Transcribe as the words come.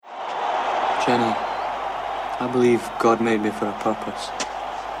Jenny, I believe God made me for a purpose.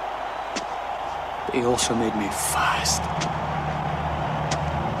 But he also made me fast.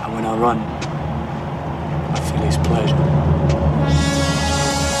 And when I run, I feel his pleasure.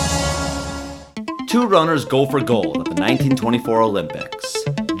 Two runners go for gold at the 1924 Olympics.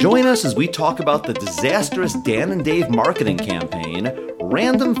 Join us as we talk about the disastrous Dan and Dave marketing campaign,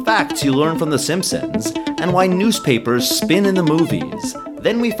 random facts you learn from The Simpsons, and why newspapers spin in the movies.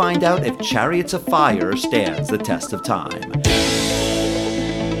 Then we find out if Chariots of Fire stands the test of time.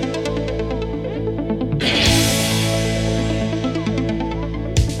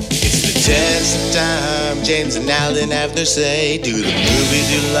 Test of time, James and Alan have their say. Do the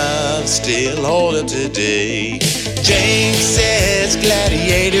movies you love still hold up today? James says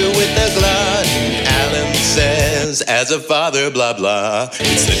Gladiator with a glut. Alan says as a father, blah blah.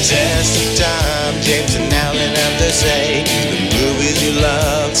 It's the test of time, James and Alan have their say. Do the movies you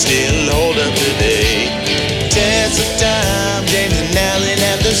love still hold up today? Test of time, James and Alan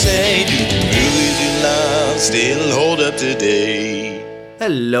have their say. Do the movies you love still hold up today?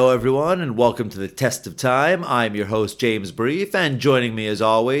 Hello everyone and welcome to the Test of Time. I'm your host James Brief, and joining me as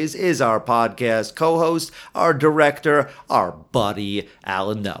always is our podcast co-host, our director, our buddy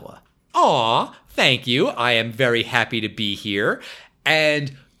Alan Noah. Aw, thank you. I am very happy to be here.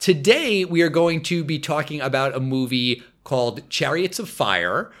 And today we are going to be talking about a movie called Chariots of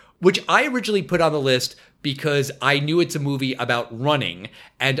Fire, which I originally put on the list because I knew it's a movie about running,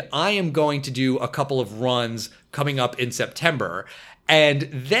 and I am going to do a couple of runs coming up in September. And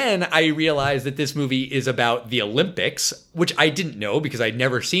then I realized that this movie is about the Olympics, which I didn't know because I'd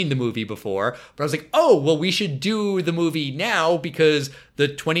never seen the movie before. But I was like, oh, well, we should do the movie now because the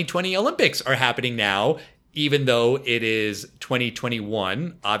 2020 Olympics are happening now, even though it is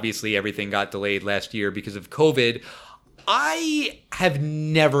 2021. Obviously, everything got delayed last year because of COVID. I have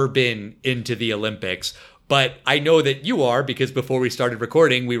never been into the Olympics, but I know that you are because before we started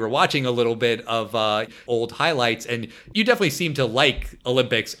recording, we were watching a little bit of old highlights, and you definitely seem to like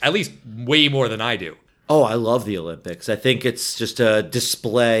Olympics, at least way more than I do. Oh, I love the Olympics. I think it's just a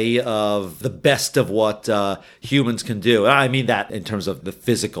display of the best of what humans can do. I mean that in terms of the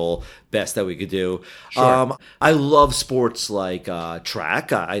physical best that we could do. Sure. I love sports like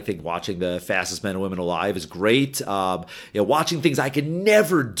track. I think watching the fastest men and women alive is great. Watching things I could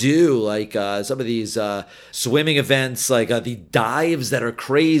never do, like some of these swimming events, like the dives that are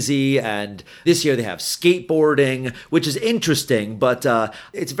crazy. And this year they have skateboarding, which is interesting, but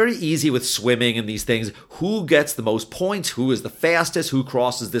it's very easy with swimming and these things. Who gets the most points? Who is the fastest? Who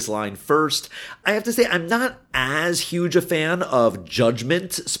crosses this line first? I have to say, I'm not as huge a fan of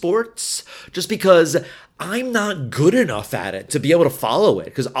judgment sports, just because I'm not good enough at it to be able to follow it.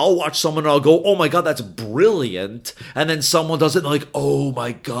 Because I'll watch someone and I'll go, oh my God, that's brilliant. And then someone does it and like, oh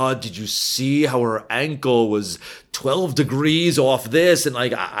my God, did you see how her ankle was 12 degrees off this? And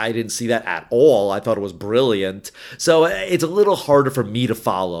like, I didn't see that at all. I thought it was brilliant. So it's a little harder for me to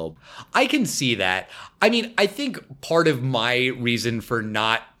follow. I can see that. I mean, I think part of my reason for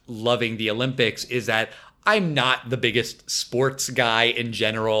not loving the Olympics is that I'm not the biggest sports guy in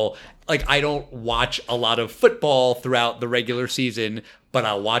general. Like, I don't watch a lot of football throughout the regular season, but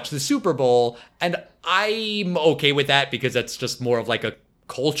I'll watch the Super Bowl, and I'm okay with that because that's just more of like a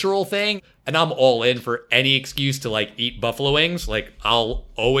cultural thing. And I'm all in for any excuse to like eat buffalo wings. Like, I'll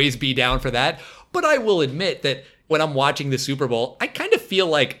always be down for that. But I will admit that when I'm watching the Super Bowl, I kind of feel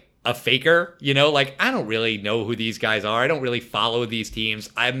like a faker, you know, like I don't really know who these guys are. I don't really follow these teams.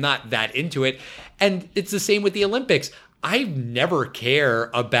 I'm not that into it. And it's the same with the Olympics. I never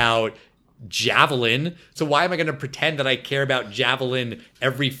care about javelin. So why am I going to pretend that I care about javelin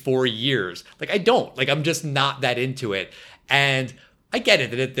every 4 years? Like, I don't. Like, I'm just not that into it. And I get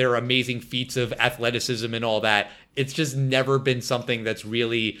it that there are amazing feats of athleticism and all that. It's just never been something that's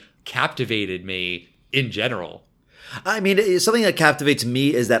really captivated me in general. I mean, something that captivates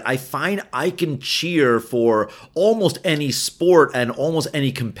me is that I find I can cheer for almost any sport and almost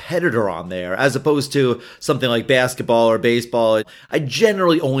any competitor on there, as opposed to something like basketball or baseball. I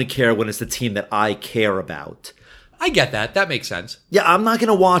generally only care when it's the team that I care about. I get that. That makes sense. Yeah, I'm not going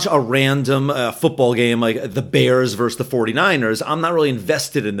to watch a random football game like the Bears versus the 49ers. I'm not really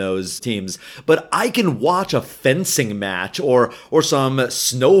invested in those teams. But I can watch a fencing match or some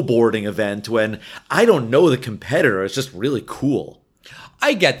snowboarding event when I don't know the competitor. It's just really cool.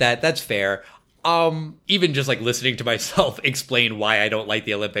 I get that. That's fair. Even just like listening to myself explain why I don't like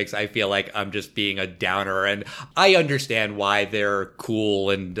the Olympics, I feel like I'm just being a downer. And I understand why they're cool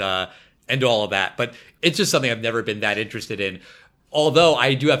and all of that. But it's just something I've never been that interested in. Although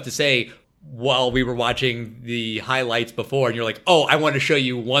I do have to say, while we were watching the highlights before, and you're like, oh, I want to show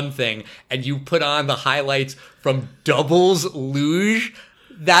you one thing. And you put on the highlights from doubles luge.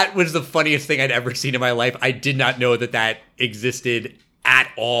 That was the funniest thing I'd ever seen in my life. I did not know that that existed at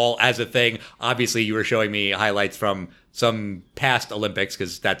all as a thing. Obviously, you were showing me highlights from some past Olympics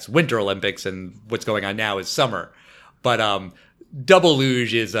because that's Winter Olympics and what's going on now is summer. But double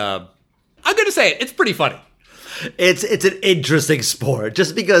luge is, I'm going to say it, it's pretty funny. It's an interesting sport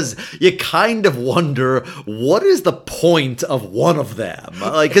just because you kind of wonder what is the point of one of them,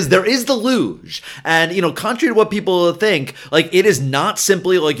 like, because there is the luge, and contrary to what people think, like, it is not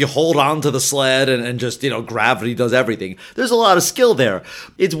simply like you hold on to the sled and just gravity does everything. There's a lot of skill there.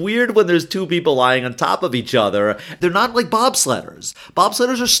 It's weird when there's two people lying on top of each other. They're not like bobsledders.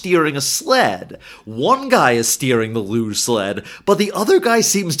 Bobsledders are steering a sled. One guy is steering the luge sled, but the other guy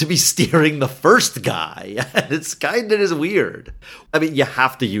seems to be steering the first guy. It's kind of is weird. I mean, you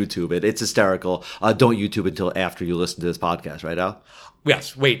have to YouTube it. It's hysterical. Don't YouTube until after you listen to this podcast, right, Al?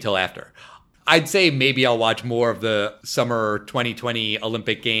 Yes, wait till after. I'd say maybe I'll watch more of the summer 2020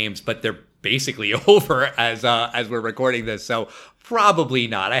 Olympic Games, but they're basically over as we're recording this, so probably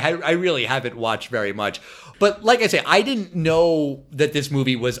not. I really haven't watched very much. But like I say, I didn't know that this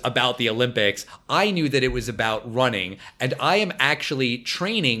movie was about the Olympics. I knew that it was about running, and I am actually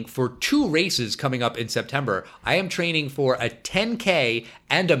training for 2 races coming up in September. I am training for a 10K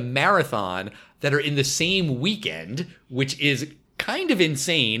and a marathon that are in the same weekend, which is kind of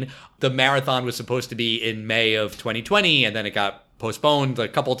insane. The marathon was supposed to be in May of 2020, and then it got postponed a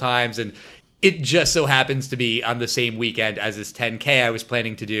couple times, and it just so happens to be on the same weekend as this 10K I was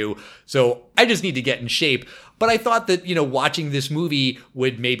planning to do. So I just need to get in shape. But I thought that, watching this movie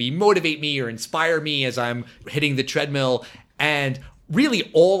would maybe motivate me or inspire me as I'm hitting the treadmill. And really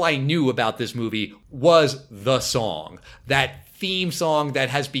all I knew about this movie was the song, that theme song that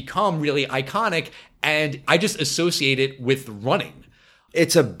has become really iconic. And I just associate it with running.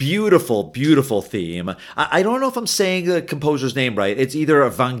 It's a beautiful, beautiful theme. I don't know if I'm saying the composer's name right. It's either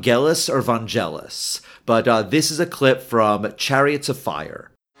Vangelis or Vangelis. But this is a clip from Chariots of Fire.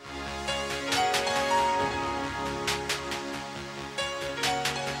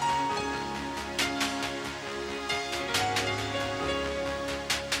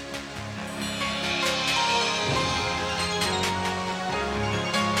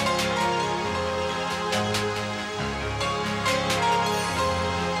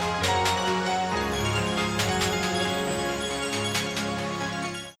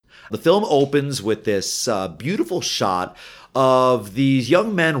 The film opens with this beautiful shot of these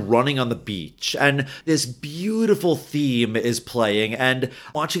young men running on the beach, and this beautiful theme is playing, and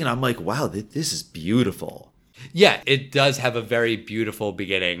watching it, I'm like, wow, this is beautiful. Yeah, it does have a very beautiful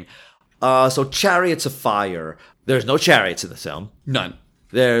beginning. So Chariots of Fire. There's no chariots in the film. None.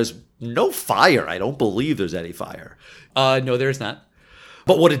 There's no fire. I don't believe there's any fire. No, there is not.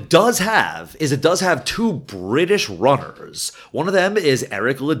 But what it does have is it does have 2 British runners. One of them is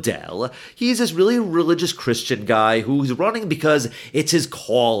Eric Liddell. He's this really religious Christian guy who's running because it's his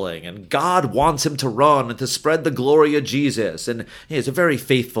calling and God wants him to run and to spread the glory of Jesus. And he's a very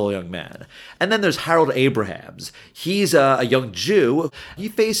faithful young man. And then there's Harold Abrahams. He's a young Jew. He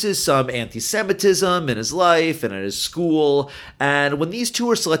faces some anti-Semitism in his life and at his school. And when these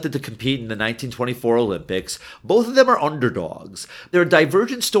 2 are selected to compete in the 1924 Olympics, both of them are underdogs. They're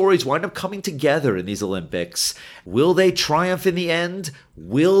divergent stories wind up coming together in these Olympics. Will they triumph in the end?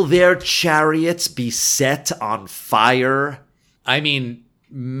 Will their chariots be set on fire? I mean,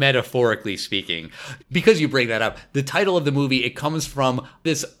 metaphorically speaking, because you bring that up, the title of the movie, it comes from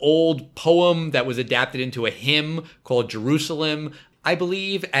this old poem that was adapted into a hymn called Jerusalem, I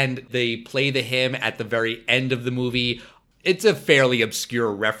believe, and they play the hymn at the very end of the movie. It's a fairly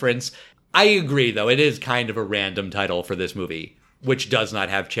obscure reference. I agree, though, it is kind of a random title for this movie, which does not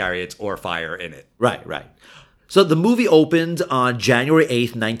have chariots or fire in it. Right. So the movie opened on January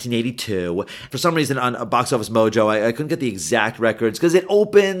 8th, 1982. For some reason on Box Office Mojo, I couldn't get the exact records because it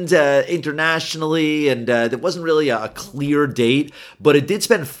opened internationally and there wasn't really a clear date, but it did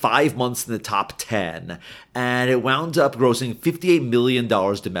spend 5 months in the top 10 and it wound up grossing $58 million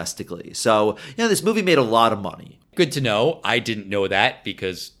domestically. So, this movie made a lot of money. Good to know. I didn't know that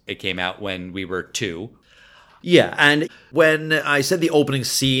because it came out when we were 2. Yeah, and when I said the opening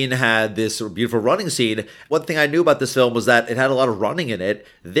scene had this beautiful running scene, one thing I knew about this film was that it had a lot of running in it.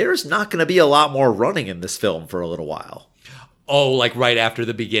 There's not going to be a lot more running in this film for a little while. Oh, like right after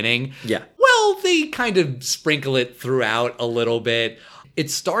the beginning? Yeah. Well, they kind of sprinkle it throughout a little bit. It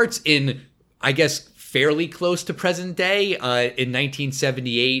starts in, I guess, fairly close to present day in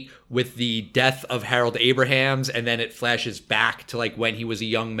 1978 with the death of Harold Abrahams, and then it flashes back to like when he was a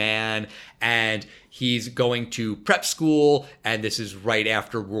young man and he's going to prep school, and this is right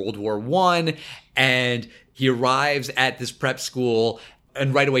after World War I, and he arrives at this prep school.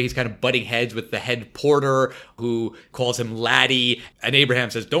 And right away, he's kind of butting heads with the head porter who calls him Laddie. And Abraham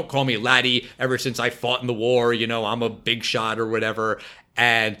says, "Don't call me Laddie. Ever since I fought in the war, you know, I'm a big shot or whatever."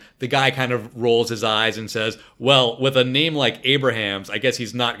 And the guy kind of rolls his eyes and says, "Well, with a name like Abraham's, I guess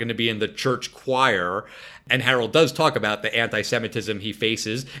he's not going to be in the church choir." And Harold does talk about the anti-Semitism he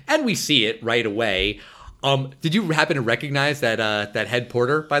faces, and we see it right away. Did you happen to recognize that head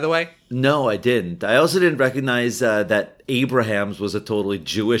porter, by the way? No, I didn't. I also didn't recognize that Abrahams was a totally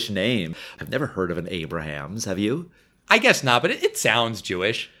Jewish name. I've never heard of an Abrahams. Have you? I guess not, but it sounds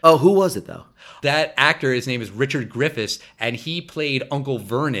Jewish. Oh, who was it, though? That actor, his name is Richard Griffiths, and he played Uncle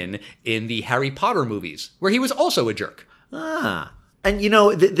Vernon in the Harry Potter movies, where he was also a jerk. Ah. And, you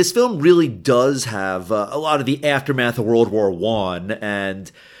know, this film really does have a lot of the aftermath of World War I.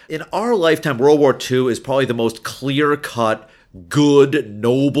 And in our lifetime, World War II is probably the most clear-cut, good,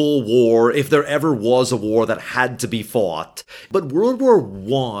 noble war, if there ever was a war that had to be fought. But World War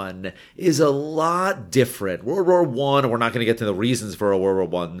I is a lot different. World War I, and we're not going to get to the reasons for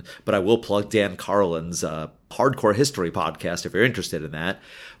World War I, but I will plug Dan Carlin's Hardcore History podcast if you're interested in that.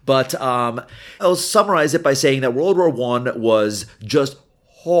 But I'll summarize it by saying that World War I was just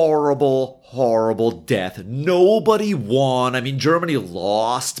horrible death. Nobody won. I mean, Germany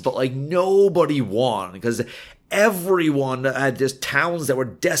lost, but like nobody won because everyone had just towns that were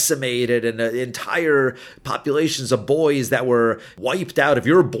decimated and entire populations of boys that were wiped out. If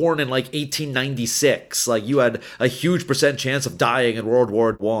you were born in like 1896, like you had a huge % chance of dying in World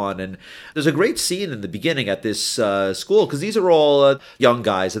War I. And there's a great scene in the beginning at this school because these are all young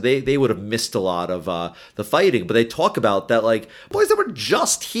guys. So they would have missed a lot of the fighting, but they talk about that like boys that were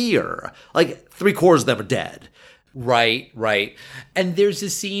just here, like 3/4 of them are dead. Right. And there's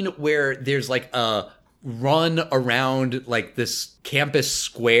this scene where there's like a run around like this campus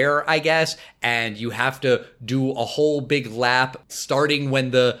square, I guess, and you have to do a whole big lap starting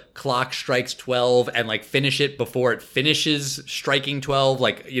when the clock strikes 12 and like finish it before it finishes striking 12,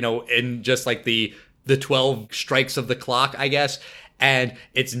 like, you know, in just like the 12 strikes of the clock, I guess. And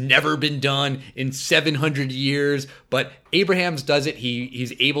it's never been done in 700 years, but Abrahams does it.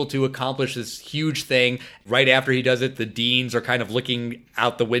 He's able to accomplish this huge thing. Right after he does it, the deans are kind of looking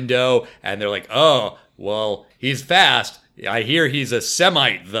out the window and they're like, "Oh, well, he's fast. I hear he's a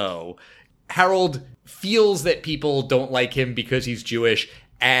Semite, though." Harold feels that people don't like him because he's Jewish,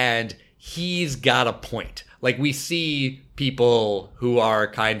 and he's got a point. Like, we see people who are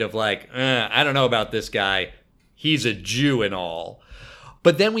kind of like, I don't know about this guy. He's a Jew and all.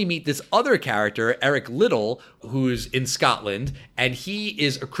 But then we meet this other character, Eric Liddell, who's in Scotland, and he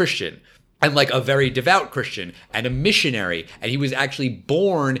is a Christian. And like a very devout Christian and a missionary. And he was actually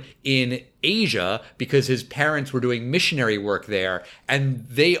born in Asia because his parents were doing missionary work there. And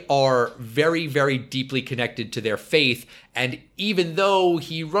they are very, very deeply connected to their faith. And even though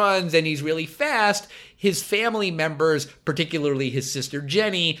he runs and he's really fast, his family members, particularly his sister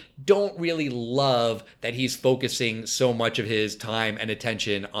Jenny, don't really love that he's focusing so much of his time and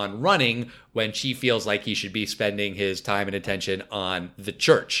attention on running when she feels like he should be spending his time and attention on the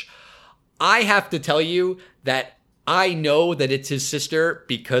church. I have to tell you that I know that it's his sister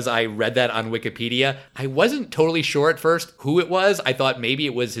because I read that on Wikipedia. I wasn't totally sure at first who it was. I thought maybe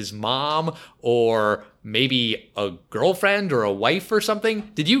it was his mom or maybe a girlfriend or a wife or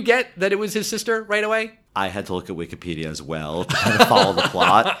something. Did you get that it was his sister right away? I had to look at Wikipedia as well to kind of follow the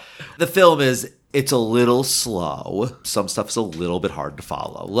plot. The film it's a little slow. Some stuff's a little bit hard to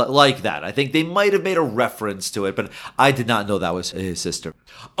follow. Like that. I think they might have made a reference to it, but I did not know that was his sister.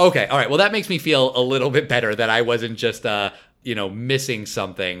 Okay, all right. Well, that makes me feel a little bit better that I wasn't just, missing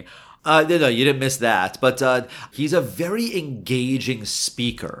something. No, you didn't miss that. But he's a very engaging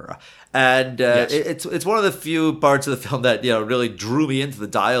speaker. And Yes. it's one of the few parts of the film that really drew me into the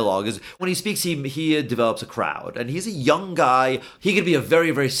dialogue. Is when he speaks, he develops a crowd, and he's a young guy. He could be a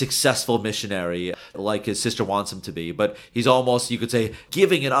very, very successful missionary, like his sister wants him to be. But he's almost, you could say,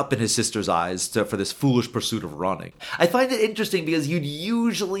 giving it up in his sister's eyes for this foolish pursuit of running. I find it interesting because you'd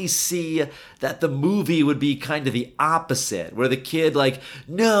usually see that the movie would be kind of the opposite, where the kid like,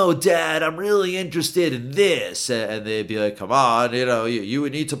 "No, Dad, I'm really interested in this," and they'd be like, "Come on, you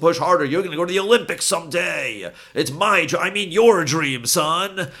would need to push harder. You're going to go to the Olympics someday. It's your dream,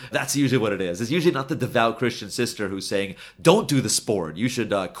 son." That's usually what it is. It's usually not the devout Christian sister who's saying, "Don't do the sport. You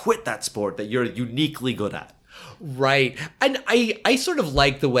should quit that sport that you're uniquely good at." Right. And I sort of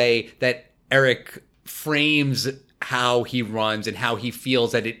like the way that Eric frames how he runs and how he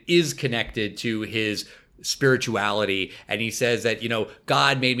feels that it is connected to his spirituality. And he says that,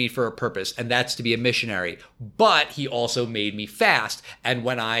 God made me for a purpose, and that's to be a missionary. But he also made me fast. And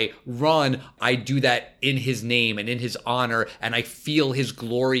when I run, I do that in his name and in his honor, and I feel his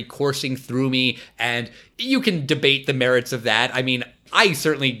glory coursing through me. And you can debate the merits of that. I mean, I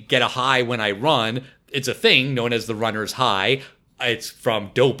certainly get a high when I run. It's a thing known as the runner's high. It's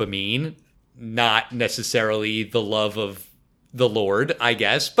from dopamine, not necessarily the love of the Lord, I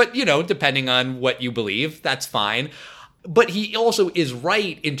guess. But, depending on what you believe, that's fine. But he also is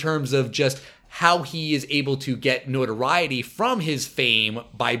right in terms of just how he is able to get notoriety from his fame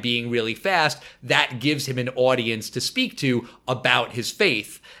by being really fast. That gives him an audience to speak to about his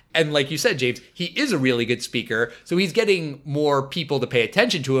faith. And like you said, James, he is a really good speaker. So he's getting more people to pay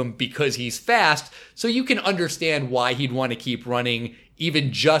attention to him because he's fast. So you can understand why he'd want to keep running,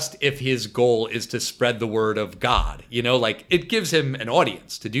 even just if his goal is to spread the word of God. It gives him an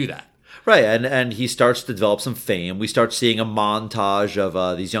audience to do that. Right, and he starts to develop some fame. We start seeing a montage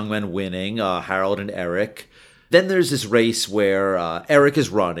of these young men winning, Harold and Eric. Then there's this race where Eric is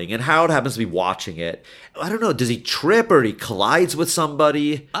running, and Harold happens to be watching it. I don't know, does he trip or he collides with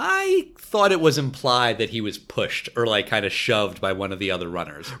somebody? I thought it was implied that he was pushed or kind of shoved by one of the other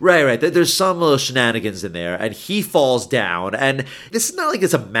runners. Right. There's some little shenanigans in there, and he falls down. And this is not like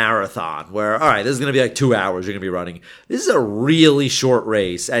it's a marathon where, all right, this is going to be 2 hours you're going to be running. This is a really short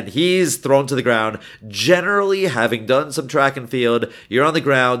race, and he's thrown to the ground. Generally, having done some track and field, you're on the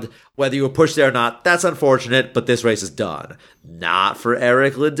ground. Whether you were pushed there or not, that's unfortunate, but this race is done. Not for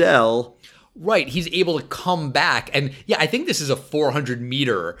Eric Liddell. Right, he's able to come back. And yeah, I think this is a 400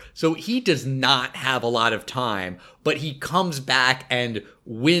 meter. So he does not have a lot of time, but he comes back and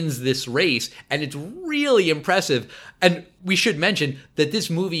wins this race. And it's really impressive. And we should mention that this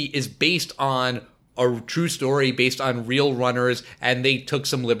movie is based on a true story, based on real runners, and they took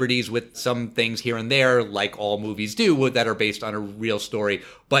some liberties with some things here and there, like all movies do, that are based on a real story.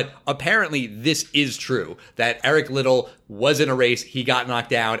 But apparently this is true, that Eric Liddell was in a race, he got knocked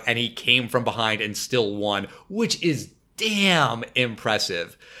down, and he came from behind and still won, which is damn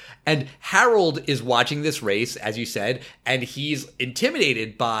impressive. And Harold is watching this race, as you said, and he's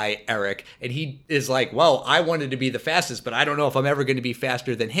intimidated by Eric, and he is like, well, I wanted to be the fastest, but I don't know if I'm ever going to be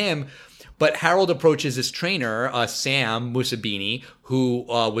faster than him. But Harold approaches his trainer, Sam Musabini, who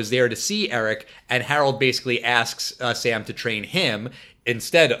was there to see Eric, and Harold basically asks Sam to train him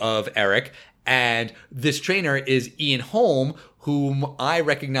instead of Eric. And this trainer is Ian Holm, whom I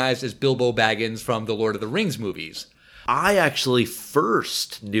recognized as Bilbo Baggins from the Lord of the Rings movies. I actually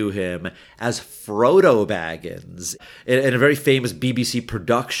first knew him as Frodo Baggins in a very famous BBC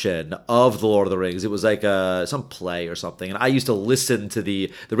production of The Lord of the Rings. It was like some play or something, and I used to listen to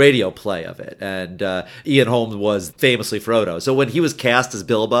the radio play of it, and Ian Holm was famously Frodo. So when he was cast as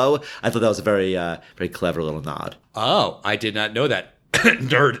Bilbo, I thought that was a very very clever little nod. Oh, I did not know that.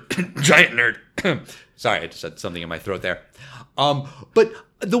 Nerd. Giant nerd. Sorry, I just had something in my throat there. But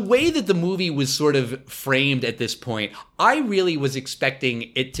the way that the movie was sort of framed at this point, I really was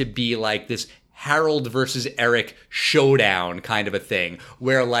expecting it to be like this Harold versus Eric showdown kind of a thing,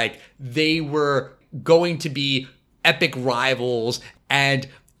 where they were going to be epic rivals, and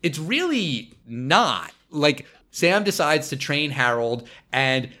it's really not. Sam decides to train Harold,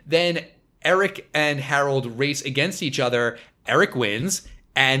 and then Eric and Harold race against each other. Eric wins,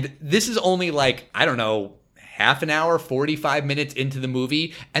 and this is only I don't know, half an hour, 45 minutes into the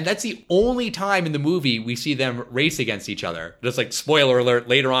movie, and that's the only time in the movie we see them race against each other. Just spoiler alert,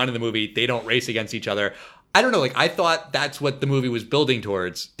 later on in the movie, they don't race against each other. I don't know, I thought that's what the movie was building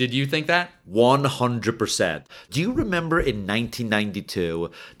towards. Did you think that? 100%. Do you remember in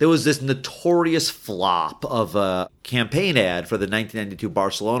 1992, there was this notorious flop of a campaign ad for the 1992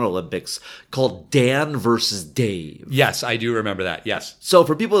 Barcelona Olympics called Dan versus Dave? Yes, I do remember that, yes. So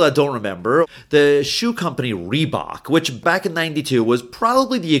for people that don't remember, the shoe company Reebok, which back in 92 was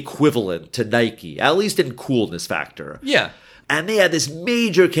probably the equivalent to Nike, at least in coolness factor. Yeah. And they had this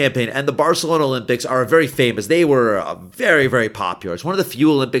major campaign, and the Barcelona Olympics are very famous. They were very, very popular. It's one of the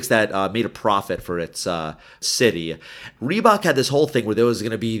few Olympics that made a profit for its city. Reebok had this whole thing where there was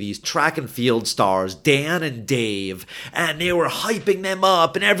going to be these track and field stars, Dan and Dave, and they were hyping them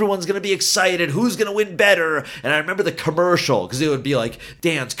up, and everyone's going to be excited. Who's going to win better? And I remember the commercial, because it would be like,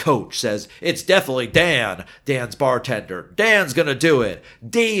 Dan's coach says, it's definitely Dan. Dan's bartender. Dan's going to do it.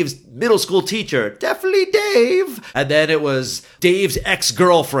 Dave's middle school teacher. Definitely Dave. And then it was Dave's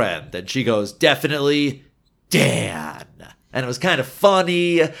ex-girlfriend, and she goes, definitely Dan. And it was kind of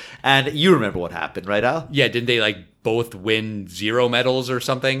funny, and you remember what happened, right, Al? Yeah, didn't they both win 0 medals or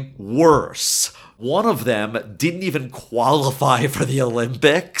something? Worse. one of them didn't even qualify for the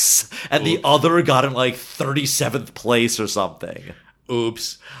Olympics, and the other got in like 37th place or something.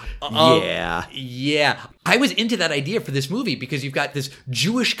 Oops. Yeah. I was into that idea for this movie because you've got this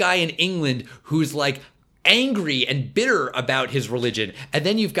Jewish guy in England who's like angry and bitter about his religion. And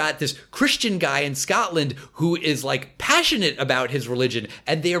then you've got this Christian guy in Scotland who is like passionate about his religion.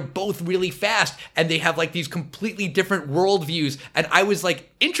 And they are both really fast and they have like these completely different worldviews. And I was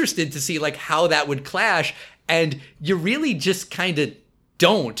like interested to see like how that would clash. And you really just kind of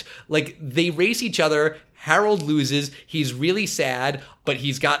don't. Like they race each other. Harold loses. He's really sad, but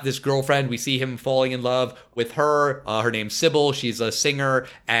he's got this girlfriend. We see him falling in love with her. Her name's Sybil. She's a singer.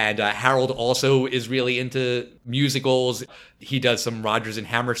 And Harold also is really into musicals. He does some Rodgers and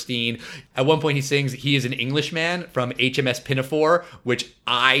Hammerstein. At one point he sings He Is an Englishman from HMS Pinafore, which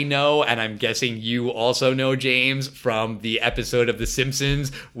I know, and I'm guessing you also know, James, from the episode of The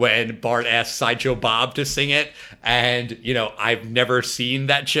Simpsons when Bart asks Sideshow Bob to sing it. And, you know, I've never seen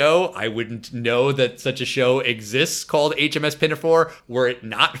that show. I wouldn't know that such a show exists called HMS Pinafore were it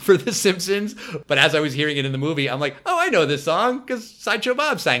not for The Simpsons. But as I was hearing it in the movie, I'm like, oh, I know this song because Sideshow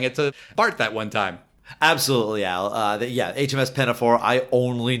Bob sang it to Bart that one time. Absolutely, Al. HMS Pinafore, I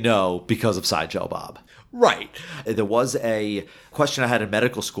only know because of Sideshow Bob. Right. There was a question I had in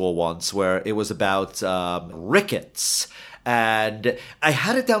medical school once where it was about rickets. And I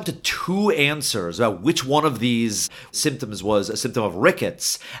had it down to 2 answers about which one of these symptoms was a symptom of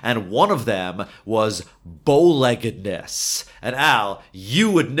rickets. And one of them was bow-leggedness. And Al, you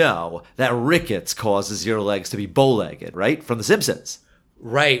would know that rickets causes your legs to be bow-legged, right? From The Simpsons.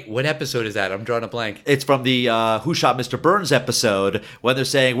 Right. What episode is that? I'm drawing a blank. It's from the Who Shot Mr. Burns episode when they're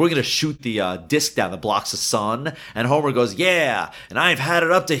saying, we're going to shoot the disc down that blocks the sun. And Homer goes, yeah, and I've had it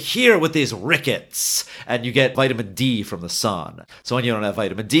up to here with these rickets. And you get vitamin D from the sun. So when you don't have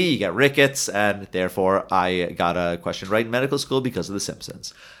vitamin D, you get rickets. And therefore, I got a question right in medical school because of The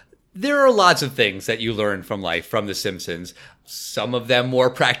Simpsons. There are lots of things that you learn from life from The Simpsons. Some of them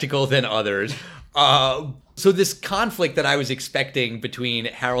more practical than others. So this conflict that I was expecting between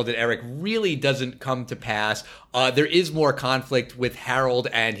Harold and Eric really doesn't come to pass. There is more conflict with Harold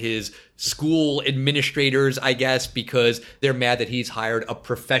and his school administrators, I guess, because they're mad that he's hired a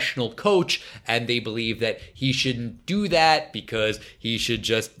professional coach and they believe that he shouldn't do that because he should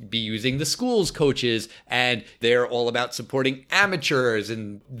just be using the school's coaches, and they're all about supporting amateurs,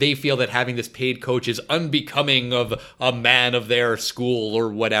 and they feel that having this paid coach is unbecoming of a man of their school or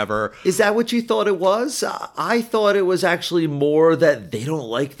whatever. Is that what you thought it was? I thought it was actually more that they don't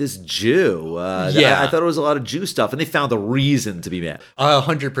like this Jew. I thought it was a lot of Jew stuff, and they found a reason to be mad.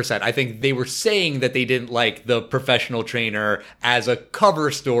 100%. I think they were saying that they didn't like the professional trainer as a cover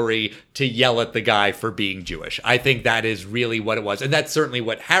story to yell at the guy for being Jewish. I think that is really what it was. And that's certainly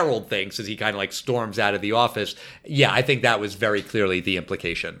what Harold thinks as he kind of like storms out of the office. Yeah, I think that was very clearly the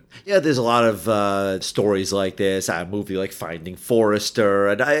implication. Yeah, there's a lot of stories like this. A movie like Finding Forrester.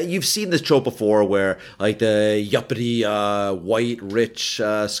 And you've seen this trope before where like the yuppity white rich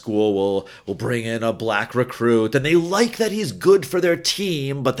school will bring in a black recruit. And they like that he's good for their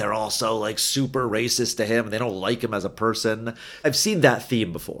team, but they're also like super racist to him. They don't like him as a person. I've seen that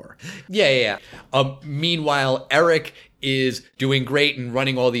theme before. Yeah. Meanwhile, Eric is doing great and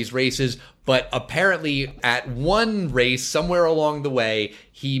running all these races, but apparently at one race somewhere along the way,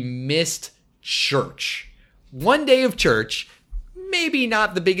 he missed church. One day of church, maybe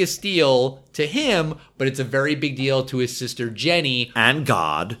not the biggest deal to him, but it's a very big deal to his sister Jenny. And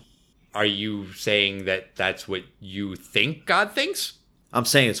God. Are you saying that that's what you think God thinks? I'm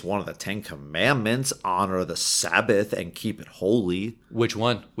saying it's one of the 10 commandments. Honor the Sabbath and keep it holy. Which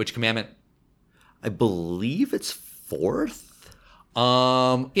one? Which commandment? I believe it's 4th.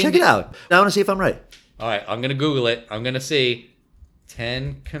 Check it out. Now I want to see if I'm right. All right, I'm going to Google it. I'm going to see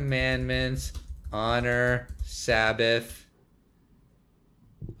 10 commandments, honor, Sabbath,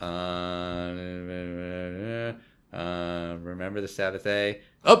 remember the Sabbath day.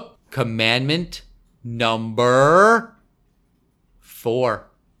 Oh, commandment number 4.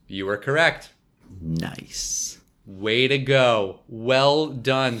 You were correct. Nice. Way to go. Well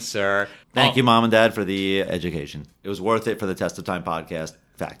done, sir. Thank you, Mom and Dad, for the education. It was worth it for the Test of Time podcast.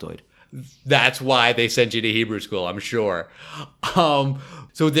 Factoid. That's why they sent you to Hebrew school, I'm sure.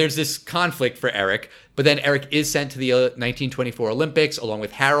 So there's this conflict for Eric, but then Eric is sent to the 1924 Olympics along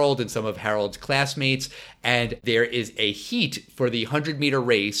with Harold and some of Harold's classmates, and there is a heat for the 100-meter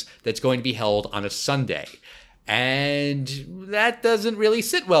race that's going to be held on a Sunday. And that doesn't really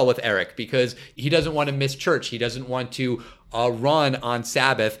sit well with Eric because he doesn't want to miss church. He doesn't want to run on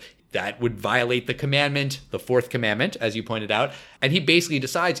Sabbath. that would violate the commandment, the fourth commandment, as you pointed out. And he basically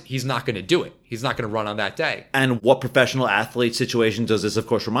decides he's not going to do it. He's not going to run on that day. And what professional athlete situation does this, of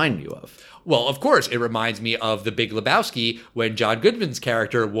course, remind you of? Well, of course, it reminds me of The Big Lebowski when John Goodman's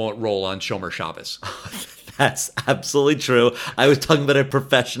character won't roll on Shomer Shabbos. That's absolutely true. I was talking about a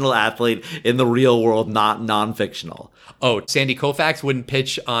professional athlete in the real world, not non-fictional. Oh, Sandy Koufax wouldn't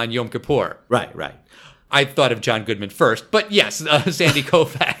pitch on Yom Kippur. Right. I thought of John Goodman first, but yes, Sandy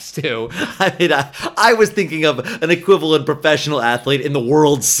Koufax too. I mean, I was thinking of an equivalent professional athlete in the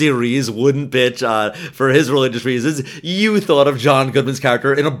World Series wouldn't pitch for his religious reasons. You thought of John Goodman's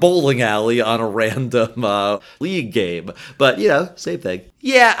character in a bowling alley on a random league game. But, same thing.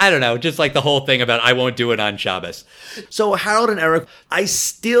 Yeah, I don't know. Just like the whole thing about I won't do it on Shabbos. So Harold and Eric, I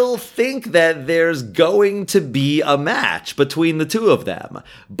still think that there's going to be a match between the two of them.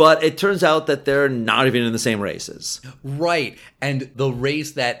 But it turns out that they're not even in the same races. Right. And the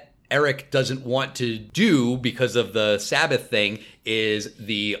race that Eric doesn't want to do because of the Sabbath thing is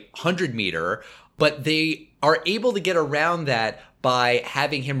the 100-meter. But they are able to get around that by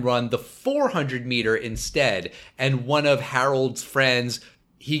having him run the 400-meter instead. And one of Harold's friends,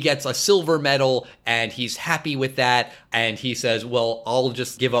 he gets a silver medal and he's happy with that. And he says, well, I'll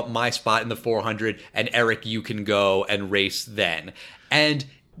just give up my spot in the 400 and Eric, you can go and race then. And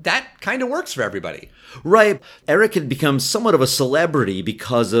that kind of works for everybody. Right. Eric had become somewhat of a celebrity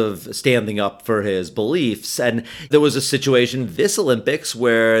because of standing up for his beliefs. And there was a situation this Olympics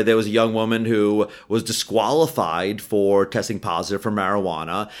where there was a young woman who was disqualified for testing positive for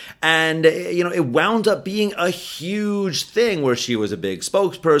marijuana. And, it wound up being a huge thing where she was a big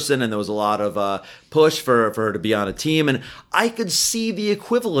spokesperson and there was a lot of push for her to be on a team. And I could see the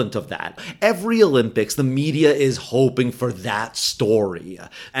equivalent of that. Every Olympics, the media is hoping for that story.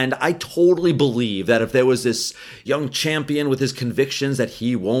 And I totally believe that if there was this young champion with his convictions that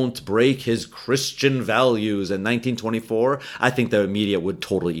he won't break his Christian values in 1924, I think the media would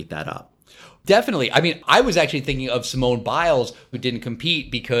totally eat that up. Definitely. I mean, I was actually thinking of Simone Biles, who didn't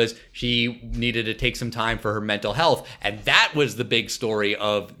compete because she needed to take some time for her mental health. And that was the big story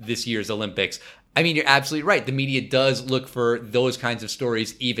of this year's Olympics. I mean, you're absolutely right. The media does look for those kinds of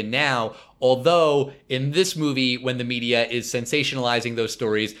stories even now. Although in this movie, when the media is sensationalizing those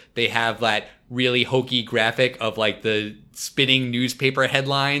stories, they have that really hokey graphic of like the spinning newspaper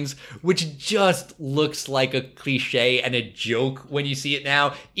headlines, which just looks like a cliche and a joke when you see it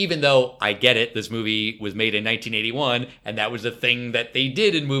now, even though I get it. This movie was made in 1981 and that was a thing that they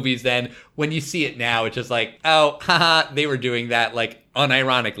did in movies then. When you see it now, it's just like, oh, haha, they were doing that like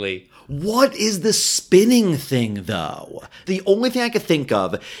unironically. What is the spinning thing, though? The only thing I could think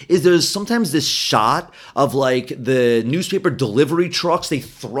of is there's sometimes this shot of, like, the newspaper delivery trucks. They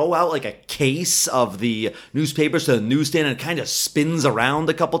throw out, like, a case of the newspapers to the newsstand and it kind of spins around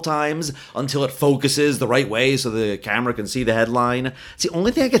a couple times until it focuses the right way so the camera can see the headline. It's the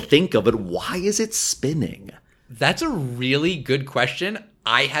only thing I could think of, but why is it spinning? That's a really good question.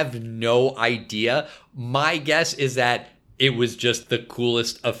 I have no idea. My guess is that it was just the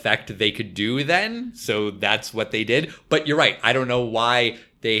coolest effect they could do then. So that's what they did. But you're right. I don't know why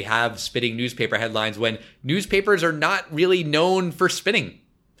they have spinning newspaper headlines when newspapers are not really known for spinning.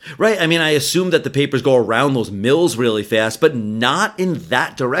 Right. I mean, I assume that the papers go around those mills really fast, but not in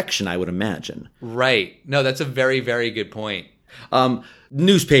that direction, I would imagine. Right. No, that's a very, very good point.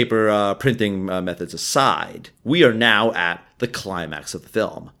 Newspaper printing methods aside, we are now at the climax of the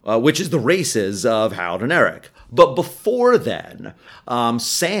film, which is the races of Harold and Eric. But before then,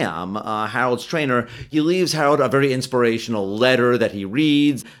 Sam, Harold's trainer, he leaves Harold a very inspirational letter that he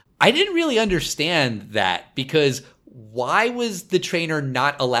reads. I didn't really understand that because why was the trainer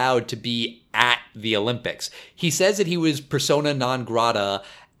not allowed to be at the Olympics? He says that he was persona non grata,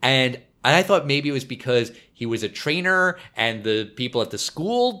 and I thought maybe it was because he was a trainer and the people at the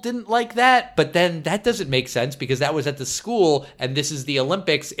school didn't like that. But then that doesn't make sense because that was at the school and this is the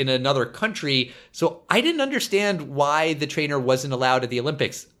Olympics in another country. So I didn't understand why the trainer wasn't allowed at the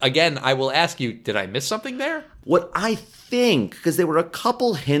Olympics. Again, I will ask you, did I miss something there? What I think, because there were a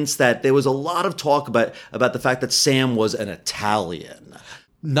couple hints that there was a lot of talk about the fact that Sam was an Italian.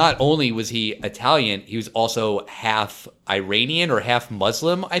 Not only was he Italian, he was also half Iranian or half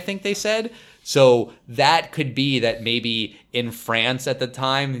Muslim, I think they said. So that could be that maybe in France at the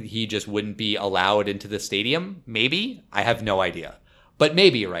time, he just wouldn't be allowed into the stadium. Maybe. I have no idea. But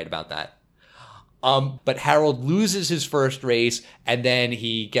maybe you're right about that. But Harold loses his first race, and then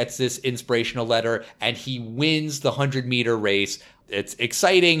he gets this inspirational letter, and he wins the 100-meter race. It's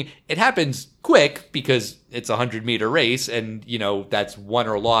exciting. It happens quick because it's a 100-meter race, and, that's won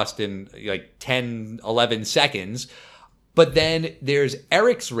or lost in like 10, 11 seconds. But then there's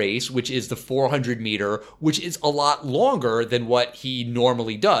Eric's race, which is the 400 meter, which is a lot longer than what he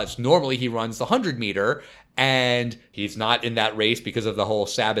normally does. Normally he runs the 100 meter, and he's not in that race because of the whole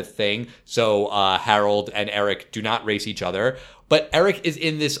Sabbath thing. So Harold and Eric do not race each other. But Eric is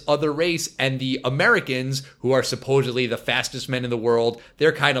in this other race, and the Americans, who are supposedly the fastest men in the world,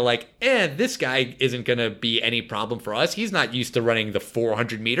 they're kind of like, this guy isn't going to be any problem for us. He's not used to running the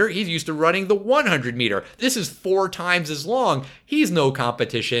 400 meter. He's used to running the 100 meter. This is 4 times as long. He's no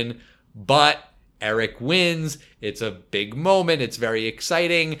competition. But Eric wins. It's a big moment. It's very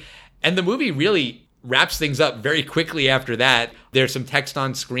exciting. And the movie really wraps things up very quickly after that. There's some text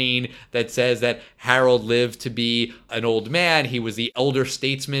on screen that says that Harold lived to be an old man. He was the elder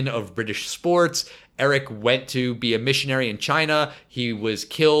statesman of British sports. Eric went to be a missionary in China. He was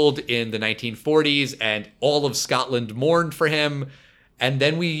killed in the 1940s, and all of Scotland mourned for him. And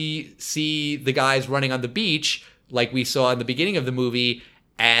then we see the guys running on the beach, like we saw in the beginning of the movie,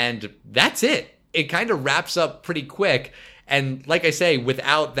 and that's it. It kind of wraps up pretty quick. And like I say,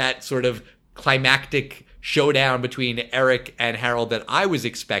 without that sort of climactic showdown between Eric and Harold that I was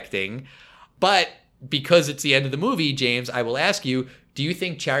expecting. But because it's the end of the movie, James, I will ask you, do you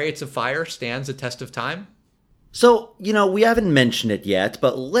think Chariots of Fire stands a test of time? So, we haven't mentioned it yet,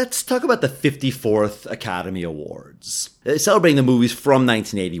 but let's talk about the 54th Academy Awards. Celebrating the movies from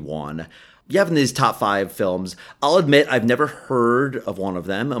 1981. You have in these top 5 films. I'll admit I've never heard of one of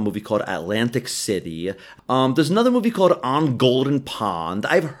them, a movie called Atlantic City. There's another movie called On Golden Pond.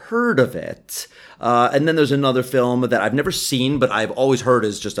 I've heard of it. And then there's another film that I've never seen, but I've always heard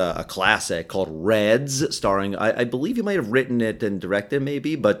is just a classic called Reds, starring, I believe you might have written it and directed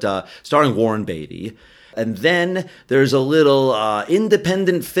maybe, but starring Warren Beatty. And then there's a little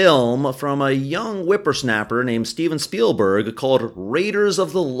independent film from a young whippersnapper named Steven Spielberg called Raiders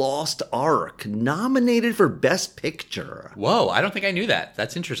of the Lost Ark, nominated for Best Picture. Whoa, I don't think I knew that.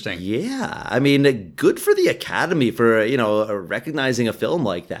 That's interesting. Yeah, I mean, good for the Academy for, recognizing a film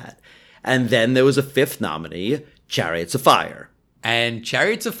like that. And then there was a 5th nominee, Chariots of Fire. And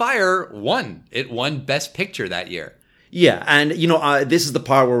Chariots of Fire won. It won Best Picture that year. Yeah, and, this is the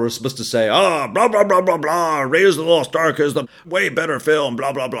part where we're supposed to say, blah, blah, blah, blah, blah, Raiders of the Lost Ark is the way better film,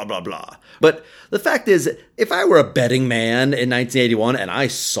 blah, blah, blah, blah, blah. But the fact is, if I were a betting man in 1981 and I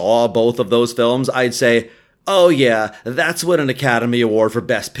saw both of those films, I'd say, oh yeah, that's what an Academy Award for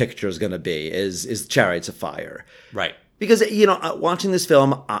Best Picture is going to be, is Chariots of Fire. Right. Because, watching this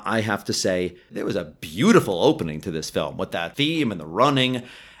film, I have to say, there was a beautiful opening to this film with that theme and the running.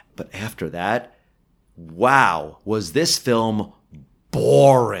 But after that, wow, was this film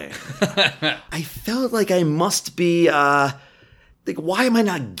boring. I felt like I must be, why am I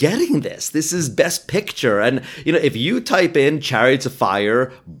not getting this? This is Best Picture. And, if you type in Chariots of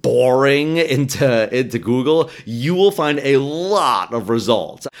Fire boring into Google, you will find a lot of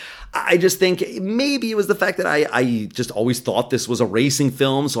results. I just think maybe it was the fact that I just always thought this was a racing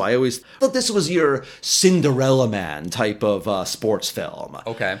film, so I always thought this was your Cinderella Man type of sports film.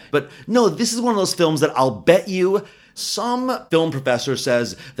 Okay. But no, this is one of those films that I'll bet you some film professor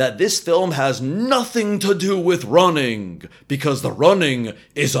says that this film has nothing to do with running because the running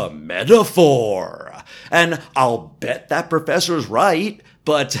is a metaphor. And I'll bet that professor's right.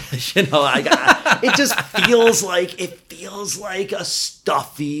 But, it just feels like a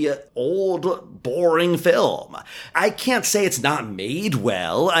stuffy, old, boring film. I can't say it's not made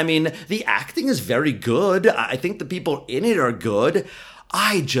well. I mean, the acting is very good. I think the people in it are good.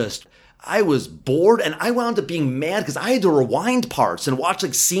 I was bored and I wound up being mad because I had to rewind parts and watch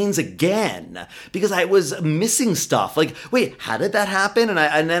scenes again because I was missing stuff. Wait, how did that happen?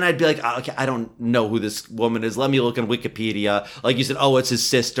 And then I'd be like, oh, okay, I don't know who this woman is. Let me look on Wikipedia. Like you said, oh, it's his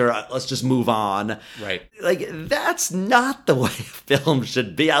sister. Let's just move on. Right. That's not the way a film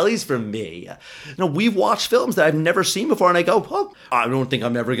should be, at least for me. We've watched films that I've never seen before and I go, well, I don't think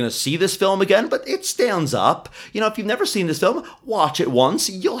I'm ever going to see this film again, but it stands up. If you've never seen this film, watch it once.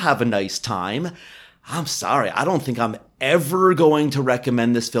 You'll have a nice time. I'm sorry, I don't think I'm ever going to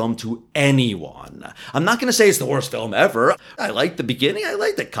recommend this film to anyone. I'm not going to say it's the worst film ever. I liked the beginning. I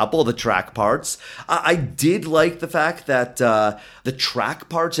liked a couple of the track parts. I did like the fact that the track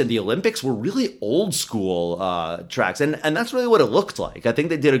parts in the Olympics were really old school tracks, and that's really what it looked like. I think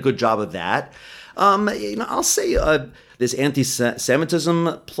they did a good job of that. I'll say this anti-Semitism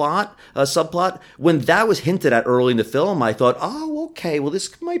subplot, when that was hinted at early in the film, I thought, oh, okay, well,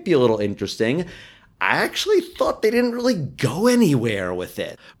 this might be a little interesting. I actually thought they didn't really go anywhere with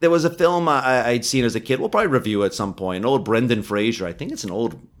it. There was a film I'd seen as a kid. We'll probably review at some point. An old Brendan Fraser. I think it's an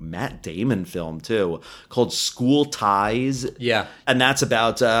old Matt Damon film, too, called School Ties. Yeah. And that's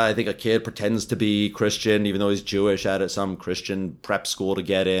about, I think, a kid pretends to be Christian, even though he's Jewish, at some Christian prep school to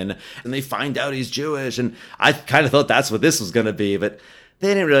get in. And they find out he's Jewish. And I kind of thought that's what this was going to be. But they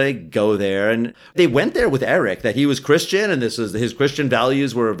didn't really go there. And they went there with Eric, that he was Christian and his Christian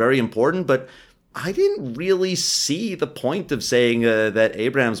values were very important. But I didn't really see the point of saying that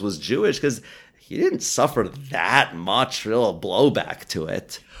Abrams was Jewish, because he didn't suffer that much real blowback to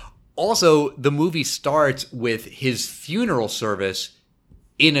it. Also, the movie starts with his funeral service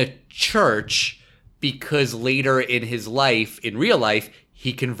in a church because later in his life, in real life,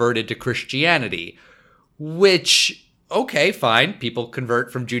 he converted to Christianity, which, okay, fine, people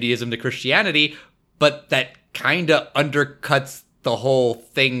convert from Judaism to Christianity, but that kind of undercuts the whole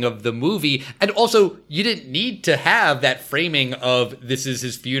thing of the movie. And also, you didn't need to have that framing of this is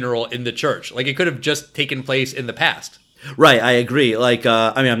his funeral in the church. Like, it could have just taken place in the past. Right, I agree. Like,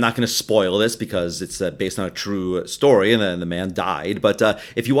 I'm not going to spoil this because it's based on a true story, and then the man died. But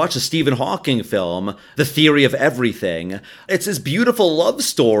if you watch a Stephen Hawking film, The Theory of Everything, it's this beautiful love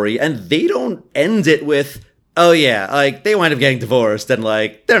story, and they don't end it with, oh yeah, like, they wind up getting divorced and,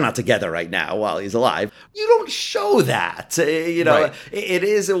 like, they're not together right now while he's alive. You don't show that. Right. It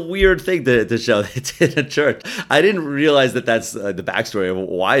is a weird thing to show that in a church. I didn't realize that that's the backstory of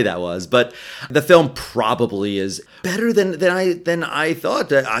why that was, but the film probably is better than I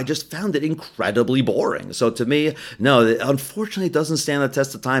thought. I just found it incredibly boring. So to me, no, unfortunately, it doesn't stand the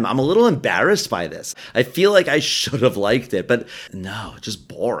test of time. I'm a little embarrassed by this. I feel like I should have liked it, but no, just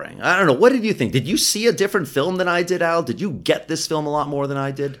boring. I don't know. What did you think? Did you see a different film than I did, Al? Did you get this film a lot more than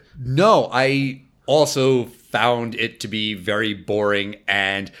I did? No, I also found it to be very boring,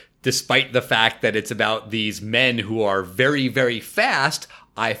 and despite the fact that it's about these men who are very, very fast,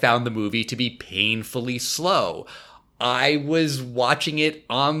 I found the movie to be painfully slow. I was watching it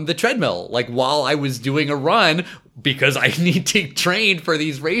on the treadmill, like while I was doing a run, because I need to train for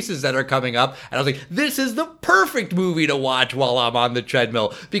these races that are coming up. And I was like, this is the perfect movie to watch while I'm on the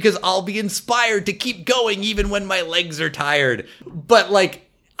treadmill, because I'll be inspired to keep going even when my legs are tired. But like,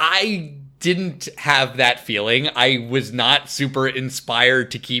 I didn't have that feeling. I was not super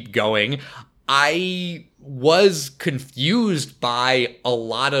inspired to keep going. I was confused by a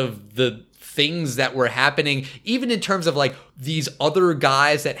lot of the things that were happening, even in terms of like these other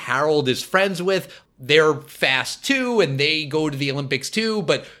guys that Harold is friends with. They're fast too, and they go to the Olympics too,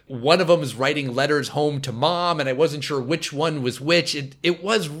 but one of them is writing letters home to mom, and I wasn't sure which one was which. It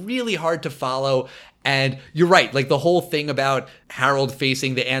was really hard to follow. And you're right, like the whole thing about Harold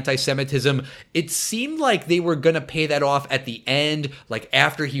facing the anti-Semitism, it seemed like they were going to pay that off at the end. Like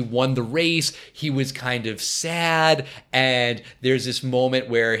after he won the race, he was kind of sad. And there's this moment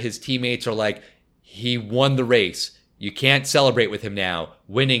where his teammates are like, he won the race. You can't celebrate with him now.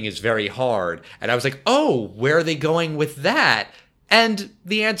 Winning is very hard. And I was like, oh, where are they going with that? And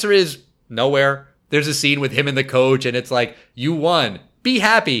the answer is nowhere. There's a scene with him and the coach, and it's like, you won. Be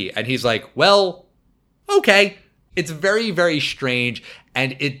happy. And he's like, well, okay. It's very, very strange,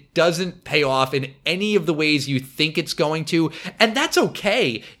 and it doesn't pay off in any of the ways you think it's going to. And that's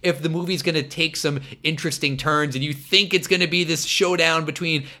okay if the movie's going to take some interesting turns and you think it's going to be this showdown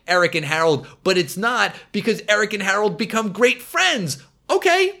between Eric and Harold, but it's not, because Eric and Harold become great friends.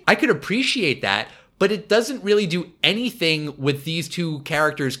 Okay, I could appreciate that, but it doesn't really do anything with these two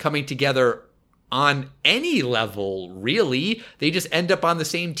characters coming together on any level, really. They just end up on the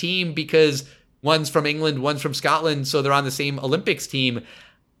same team because one's from England, one's from Scotland, so they're on the same Olympics team.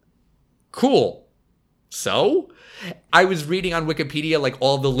 Cool. So, I was reading on Wikipedia like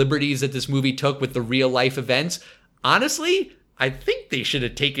all the liberties that this movie took with the real life events. Honestly, I think they should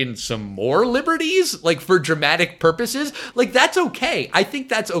have taken some more liberties, like for dramatic purposes. Like, that's okay. I think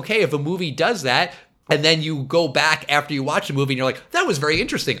that's okay if a movie does that. And then you go back after you watch the movie and you're like, that was very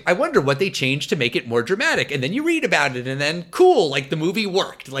interesting. I wonder what they changed to make it more dramatic. And then you read about it and then cool, like the movie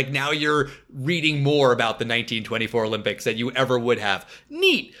worked. Like now you're reading more about the 1924 Olympics than you ever would have.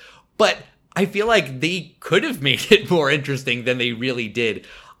 Neat. But I feel like they could have made it more interesting than they really did.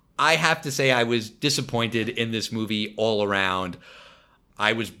 I have to say I was disappointed in this movie all around.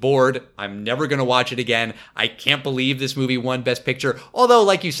 I was bored. I'm never going to watch it again. I can't believe this movie won Best Picture. Although,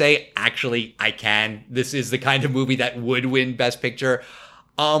 like you say, actually, I can. This is the kind of movie that would win Best Picture.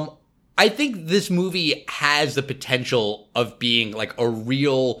 I think this movie has the potential of being like a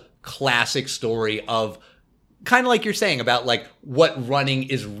real classic story of kind of like you're saying about like what running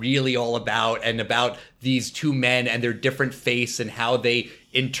is really all about and about these two men and their different faiths and how they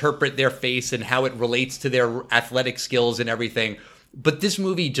interpret their face and how it relates to their athletic skills and everything. But this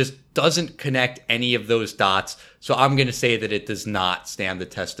movie just doesn't connect any of those dots. So I'm going to say that it does not stand the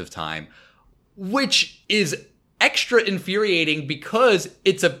test of time, which is extra infuriating because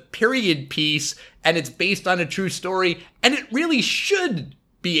it's a period piece and it's based on a true story, and it really should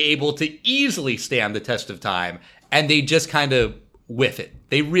be able to easily stand the test of time. And they just kind of whiff it.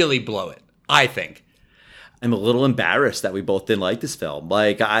 They really blow it, I think. I'm a little embarrassed that we both didn't like this film.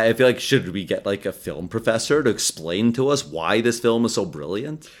 Like, I feel like, should we get like a film professor to explain to us why this film is so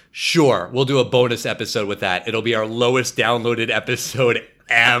brilliant? Sure, we'll do a bonus episode with that. It'll be our lowest downloaded episode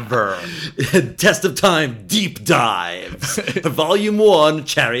ever. Test of Time Deep Dives. Volume 1,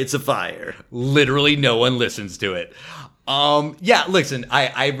 Chariots of Fire. Literally no one listens to it. Yeah, listen,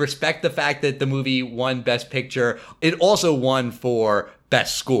 I respect the fact that the movie won Best Picture. It also won for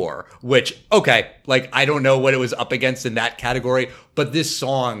Best Score, which, okay, like, I don't know what it was up against in that category, but this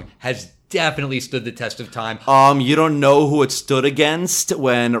song has definitely stood the test of time. You don't know who it stood against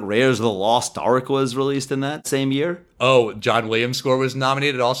when Raiders of the Lost Ark was released in that same year? Oh, John Williams' score was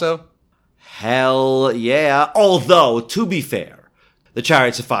nominated also? Hell yeah. Although, to be fair, the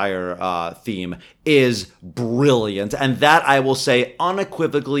Chariots of Fire theme is brilliant, and that, I will say,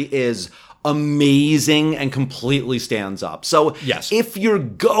 unequivocally is amazing and completely stands up. So yes, if you're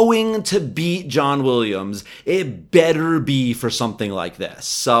going to beat John Williams, it better be for something like this.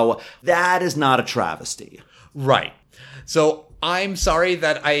 So that is not a travesty. Right. So I'm sorry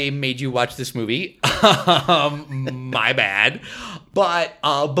that I made you watch this movie. My bad. But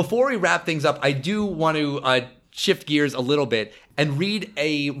before we wrap things up, I do want to shift gears a little bit and read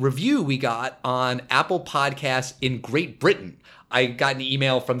a review we got on Apple Podcasts in Great Britain. I got an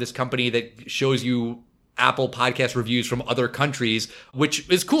email from this company that shows you Apple Podcast reviews from other countries, which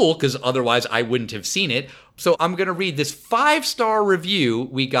is cool because otherwise I wouldn't have seen it. So I'm going to read this 5-star review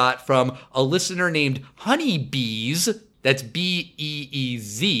we got from a listener named Honeybees. That's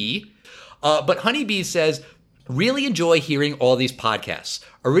B-E-E-Z. But Honeybees says, really enjoy hearing all these podcasts.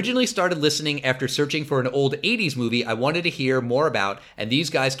 Originally started listening after searching for an old 80s movie I wanted to hear more about, and these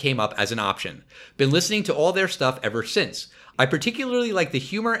guys came up as an option. Been listening to all their stuff ever since. I particularly like the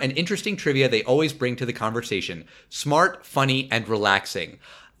humor and interesting trivia they always bring to the conversation. Smart, funny, and relaxing.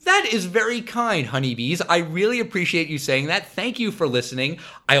 That is very kind, Honeybees. I really appreciate you saying that. Thank you for listening.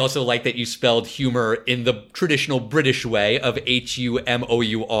 I also like that you spelled humor in the traditional British way of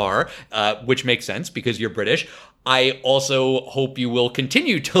H-U-M-O-U-R, which makes sense because you're British. I also hope you will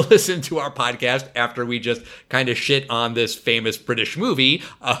continue to listen to our podcast after we just kind of shit on this famous British movie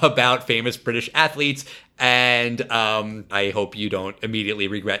about famous British athletes. And I hope you don't immediately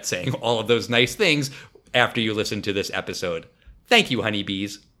regret saying all of those nice things after you listen to this episode. Thank you,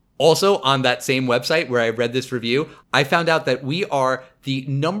 Honeybees. Also, on that same website where I read this review, I found out that we are the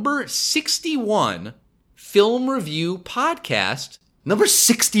number 61 film review podcast. Number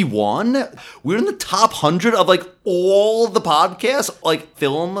 61? We're in the top 100 of like all the podcasts, like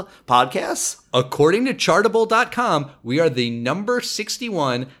film podcasts? According to Chartable.com, we are the number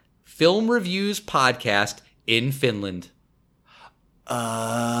 61 film reviews podcast in Finland. Oh,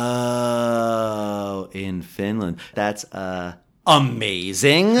 in Finland. That's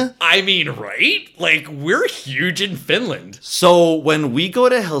amazing. I mean, right? Like, we're huge in Finland. So when we go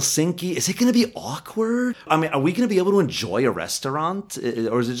to Helsinki, is it going to be awkward? I mean, are we going to be able to enjoy a restaurant?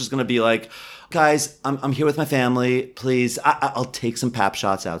 Or is it just going to be like, guys, I'm here with my family. Please, I'll take some pap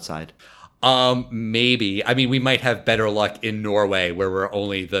shots outside. Maybe. I mean, we might have better luck in Norway, where we're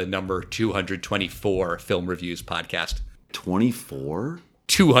only the number 224 film reviews podcast. 24?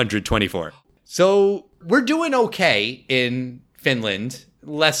 224. So we're doing okay in Finland,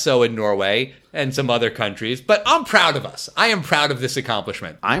 less so in Norway and some other countries, but I'm proud of us. I am proud of this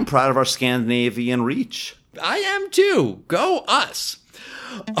accomplishment. I'm proud of our Scandinavian reach. I am too. Go us.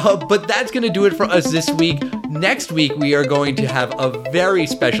 But that's going to do it for us this week. Next week, we are going to have a very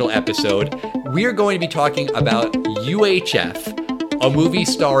special episode. We are going to be talking about UHF, a movie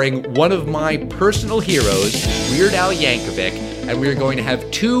starring one of my personal heroes, Weird Al Yankovic, and we are going to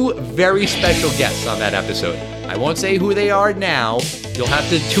have 2 very special guests on that episode. I won't say who they are now. You'll have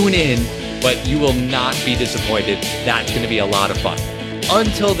to tune in, but you will not be disappointed. That's going to be a lot of fun.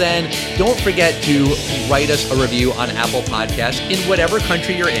 Until then, don't forget to write us a review on Apple Podcasts in whatever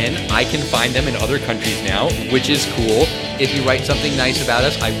country you're in. I can find them in other countries now, which is cool. If you write something nice about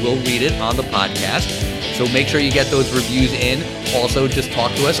us, I will read it on the podcast. So make sure you get those reviews in. Also, just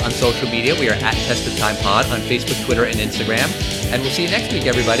talk to us on social media. We are at Test of Time Pod on Facebook, Twitter, and Instagram. And we'll see you next week,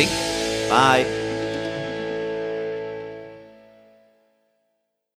 everybody. Bye.